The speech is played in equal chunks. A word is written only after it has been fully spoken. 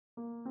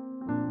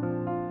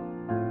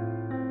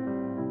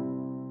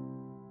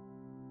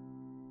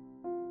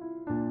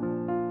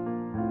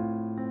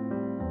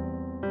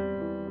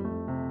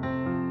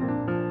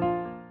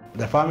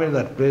The family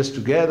that prays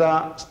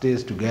together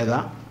stays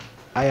together.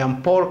 I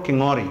am Paul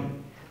Kingori,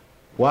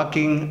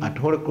 working at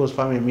Holy Cross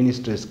Family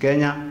Ministries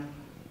Kenya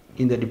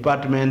in the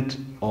Department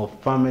of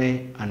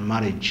Family and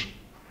Marriage.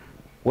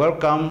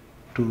 Welcome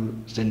to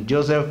St.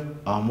 Joseph,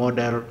 our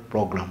model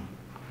program.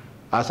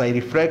 As I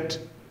reflect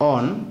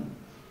on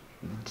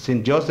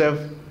St. Joseph,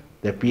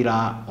 the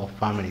pillar of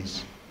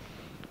families.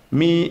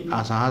 Me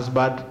as a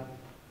husband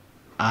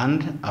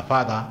and a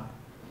father,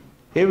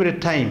 every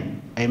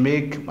time I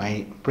make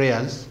my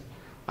prayers,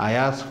 I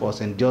ask for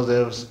St.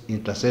 Joseph's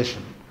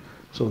intercession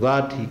so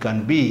that he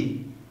can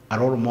be a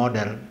role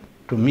model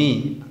to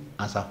me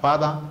as a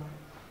father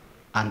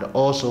and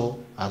also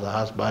as a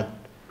husband.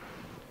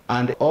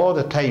 And all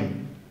the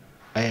time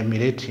I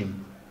emulate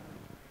him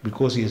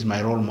because he is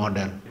my role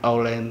model. I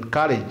will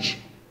encourage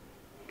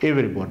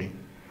everybody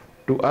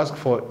to ask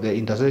for the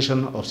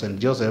intercession of St.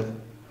 Joseph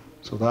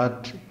so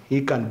that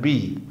he can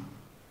be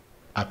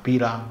a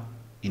pillar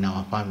in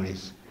our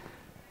families.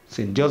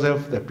 St.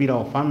 Joseph, the pillar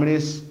of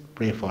families,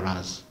 pray for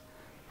us.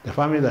 The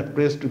family that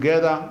prays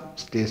together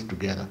stays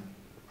together.